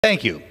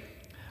Thank you.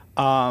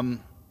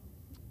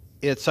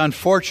 It's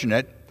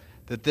unfortunate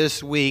that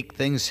this week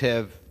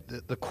the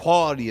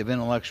quality of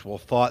intellectual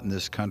thought in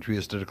this country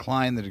has to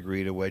decline the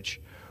degree to which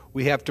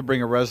we have to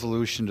bring a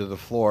resolution to the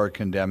floor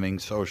condemning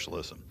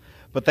socialism.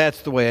 But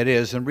that's the way it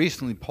is, and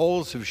recently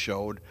polls have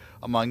showed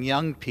among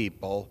young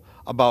people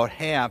about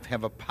half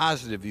have a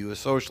positive view of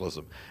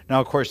socialism. Now,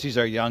 of course, these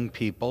are young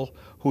people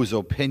whose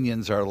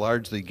opinions are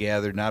largely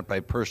gathered not by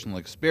personal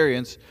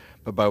experience,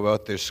 but by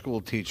what their school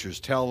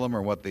teachers tell them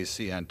or what they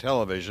see on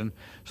television,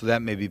 so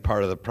that may be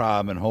part of the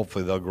problem, and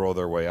hopefully they'll grow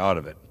their way out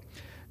of it.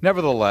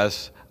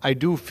 Nevertheless, I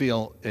do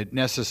feel it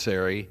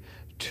necessary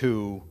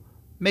to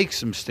make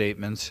some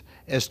statements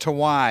as to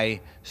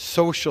why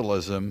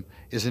socialism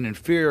is an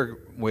inferior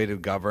way to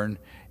govern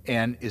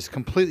and is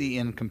completely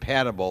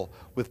incompatible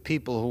with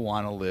people who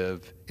want to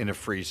live in a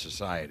free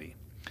society.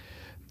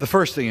 The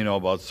first thing you know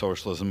about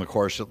socialism, of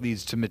course, it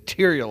leads to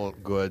material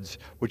goods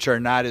which are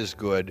not as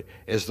good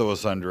as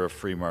those under a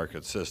free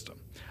market system.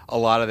 A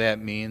lot of that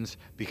means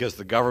because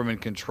the government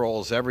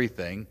controls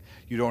everything,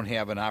 you don't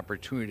have an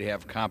opportunity to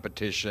have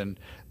competition.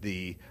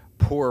 The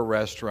poor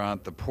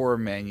restaurant, the poor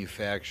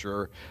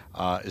manufacturer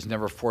is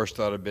never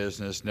forced out of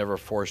business, never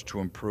forced to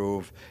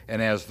improve,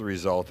 and as the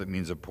result, it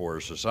means a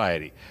poorer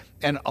society.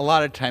 And a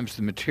lot of times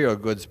the material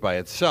goods by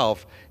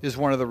itself is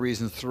one of the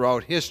reasons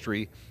throughout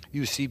history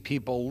you see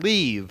people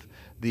leave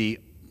the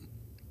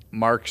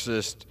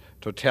Marxist,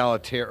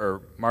 totalitarian,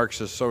 or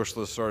Marxist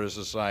socialist sort of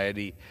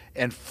society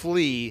and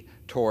flee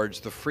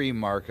towards the free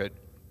market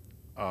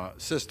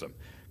system.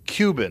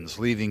 Cubans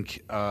leaving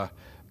to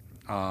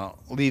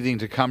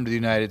come to the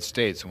United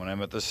States. When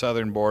I'm at the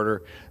southern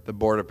border, the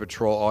Border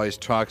Patrol always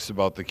talks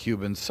about the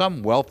Cubans,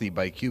 some wealthy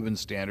by Cuban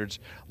standards,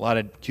 a lot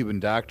of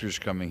Cuban doctors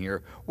coming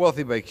here,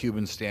 wealthy by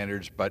Cuban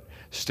standards, but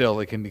still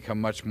they can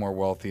become much more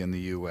wealthy in the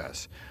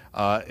U.S.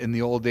 In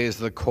the old days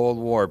of the Cold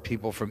War,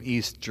 people from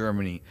East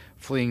Germany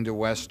fleeing to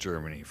West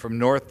Germany, from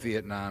North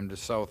Vietnam to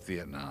South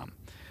Vietnam,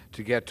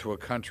 to get to a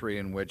country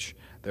in which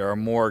there are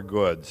more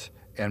goods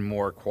and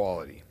more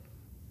quality.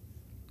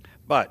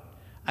 But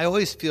I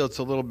always feel it's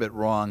a little bit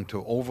wrong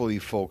to overly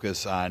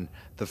focus on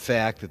the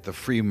fact that the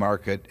free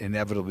market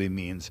inevitably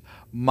means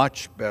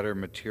much better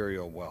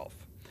material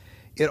wealth.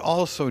 It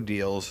also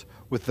deals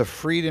with the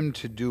freedom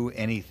to do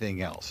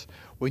anything else.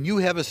 When you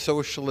have a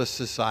socialist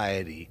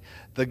society,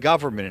 the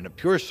government in a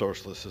pure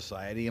socialist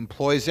society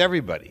employs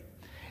everybody.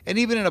 And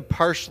even in a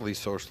partially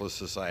socialist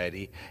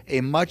society,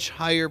 a much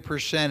higher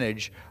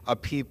percentage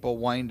of people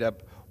wind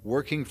up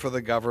working for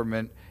the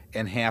government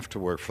and have to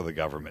work for the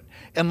government.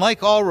 And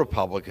like all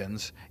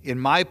Republicans, in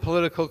my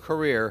political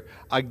career,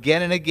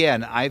 again and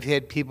again, I've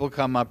had people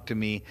come up to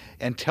me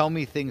and tell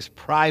me things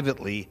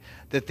privately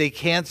that they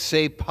can't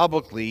say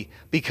publicly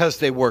because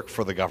they work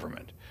for the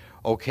government.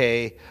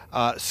 Okay,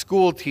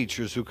 school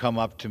teachers who come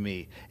up to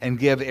me and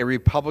give a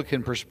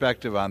Republican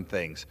perspective on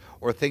things,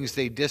 or things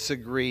they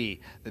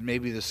disagree that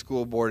maybe the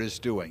school board is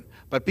doing.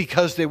 But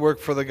because they work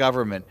for the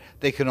government,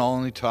 they can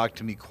only talk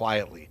to me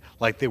quietly,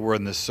 like they were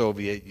in the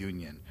Soviet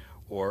Union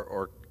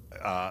or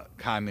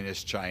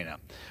communist China.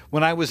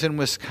 When I was in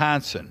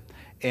Wisconsin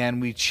and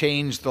we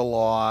changed the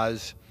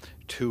laws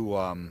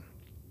to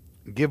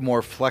give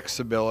more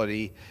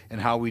flexibility in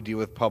how we deal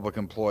with public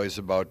employees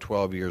about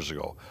 12 years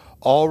ago,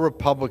 all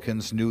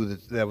Republicans knew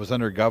that was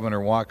under Governor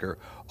Walker.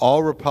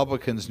 All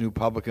Republicans knew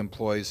public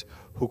employees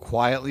who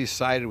quietly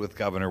sided with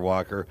Governor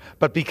Walker,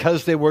 but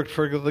because they worked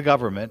for the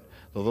government,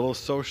 the little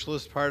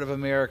socialist part of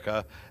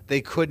America,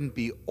 they couldn't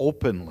be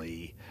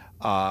openly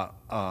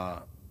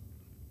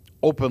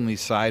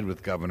side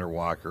with Governor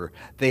Walker.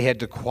 They had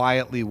to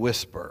quietly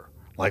whisper,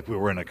 like we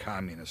were in a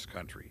communist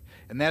country.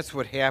 And that's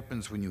what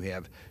happens when you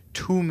have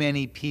too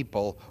many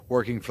people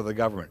working for the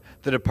government.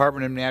 The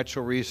Department of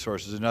Natural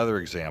Resources is another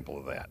example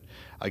of that.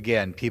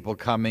 Again, people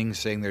coming,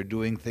 saying they're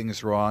doing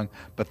things wrong,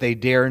 but they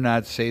dare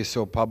not say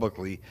so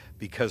publicly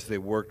because they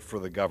worked for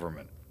the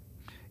government.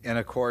 And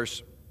of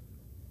course,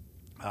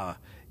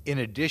 in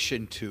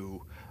addition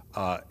to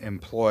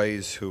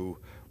employees who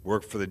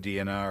work for the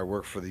DNR,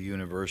 work for the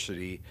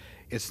university,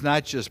 it's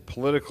not just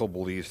political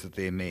beliefs that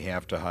they may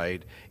have to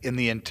hide. In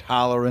the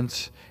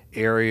intolerance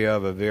area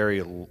of a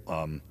very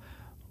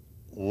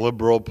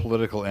liberal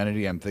political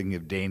entity, I'm thinking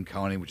of Dane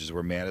County, which is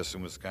where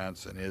Madison,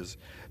 Wisconsin is,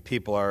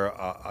 people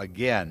are,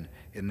 again,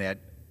 in that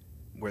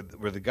where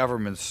the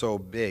government's so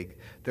big,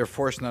 they're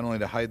forced not only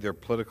to hide their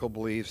political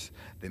beliefs,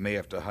 they may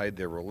have to hide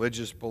their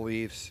religious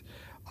beliefs,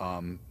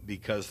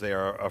 because they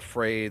are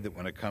afraid that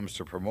when it comes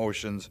to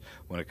promotions,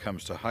 when it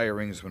comes to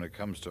hirings, when it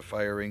comes to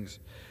firings,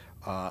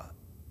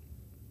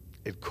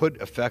 it could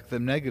affect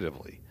them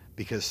negatively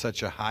because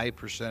such a high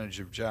percentage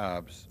of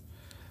jobs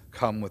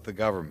come with the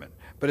government.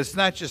 But it's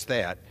not just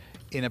that.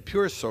 In a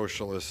pure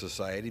socialist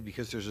society,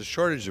 because there's a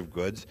shortage of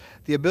goods,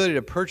 the ability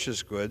to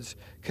purchase goods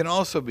can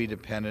also be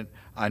dependent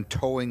on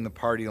towing the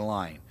party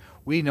line.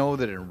 We know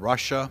that in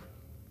Russia,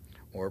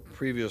 or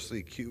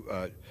previously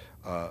Cuba,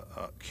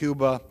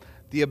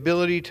 the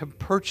ability to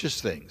purchase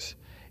things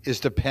is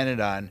dependent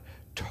on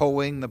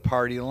towing the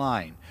party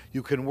line.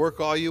 You can work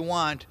all you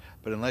want,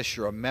 but unless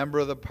you're a member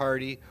of the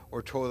party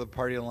or toe the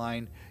party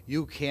line,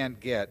 you can't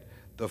get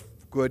the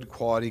good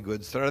quality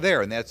goods that are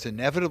there. And that's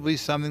inevitably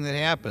something that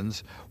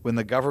happens when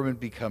the government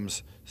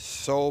becomes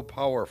so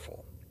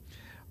powerful.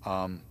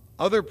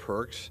 Other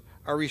perks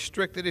are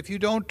restricted if you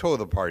don't toe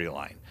the party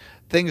line.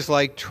 Things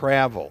like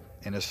travel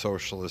in a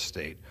socialist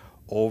state.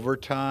 Over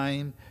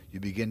time, you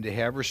begin to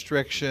have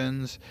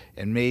restrictions,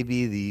 and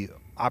maybe the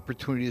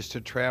opportunities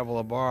to travel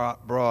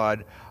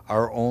abroad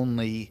are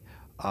only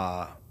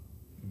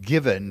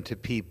given to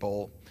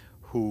people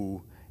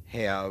who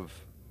have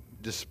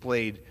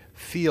displayed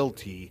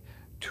fealty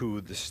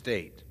to the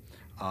state.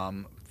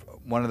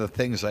 One of the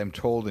things I'm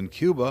told in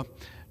Cuba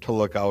to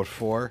look out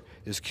for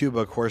is Cuba,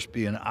 of course,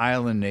 being an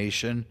island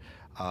nation.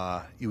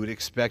 You would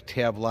expect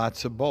to have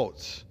lots of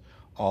boats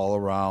all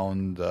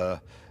around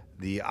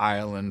the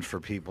island for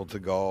people to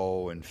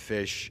go and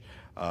fish,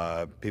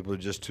 people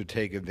just to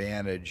take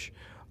advantage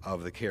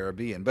of the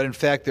Caribbean. But in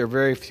fact, there are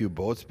very few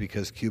boats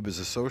because Cuba is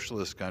a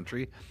socialist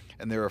country,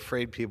 and they're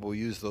afraid people will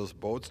use those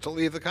boats to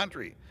leave the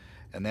country.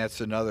 And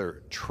that's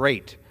another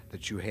trait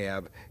that you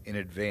have in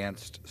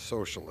advanced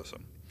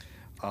socialism.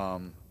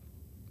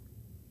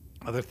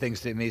 Other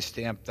things they may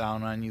stamp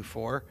down on you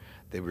for,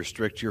 they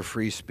restrict your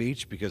free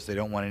speech because they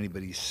don't want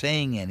anybody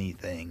saying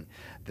anything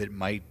that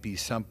might be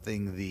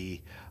something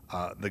the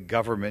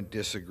government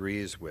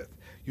disagrees with.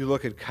 You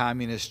look at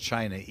communist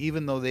China,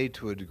 even though they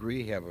to a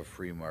degree have a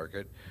free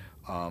market,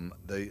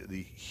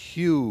 the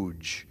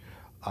huge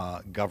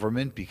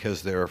government,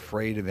 because they're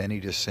afraid of any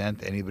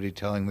dissent, anybody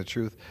telling the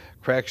truth,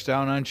 cracks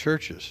down on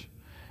churches.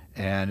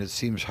 And it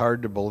seems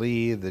hard to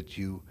believe that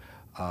you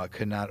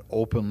cannot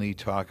openly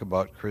talk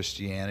about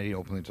Christianity,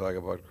 openly talk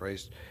about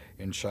Christ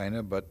in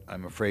China, but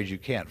I'm afraid you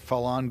can't.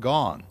 Falun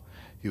Gong,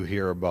 you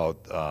hear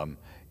about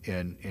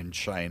in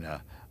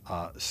China,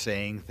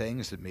 saying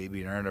things that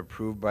maybe aren't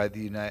approved by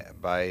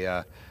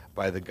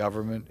the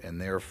government,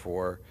 and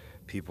therefore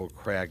people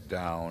crack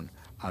down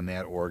on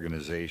that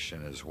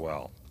organization as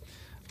well.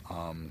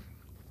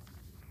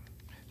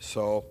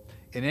 So,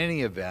 in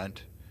any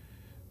event,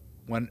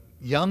 when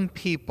young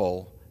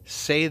people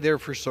say they're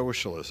for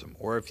socialism,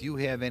 or if you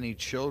have any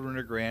children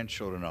or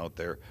grandchildren out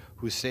there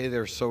who say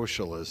they're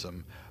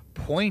socialism,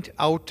 point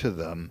out to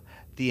them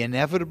the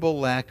inevitable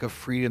lack of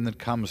freedom that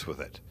comes with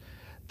it.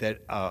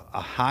 That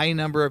a high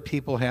number of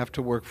people have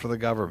to work for the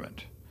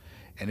government.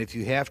 And if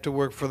you have to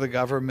work for the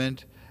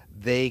government,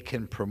 they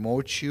can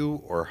promote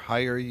you or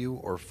hire you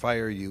or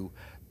fire you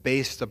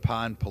based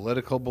upon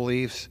political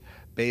beliefs,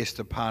 based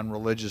upon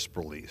religious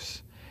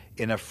beliefs.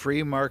 In a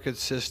free market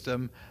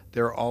system,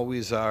 there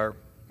always are,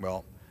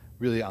 well,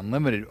 really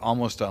unlimited,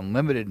 almost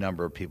unlimited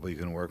number of people you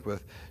can work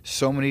with,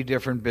 so many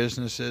different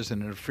businesses,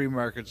 and in a free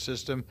market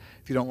system,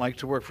 if you don't like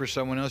to work for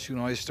someone else, you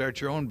can always start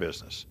your own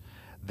business.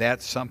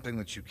 That's something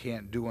that you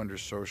can't do under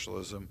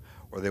socialism,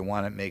 or they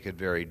want to make it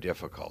very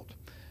difficult.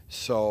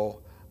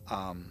 So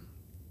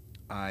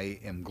I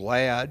am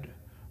glad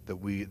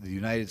that the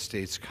United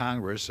States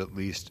Congress, at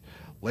least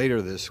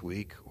later this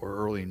week or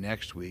early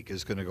next week,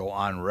 is going to go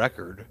on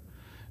record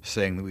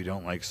saying that we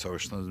don't like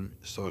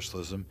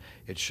socialism.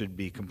 It should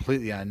be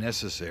completely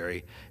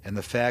unnecessary. And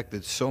the fact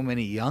that so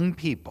many young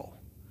people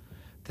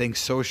think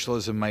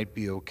socialism might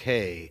be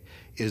okay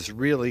is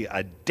really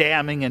a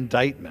damning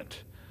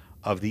indictment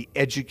of the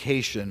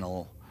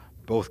educational,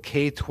 both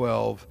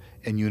K-12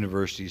 and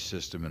university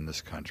system in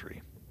this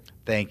country.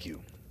 Thank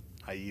you.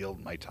 I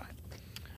yield my time.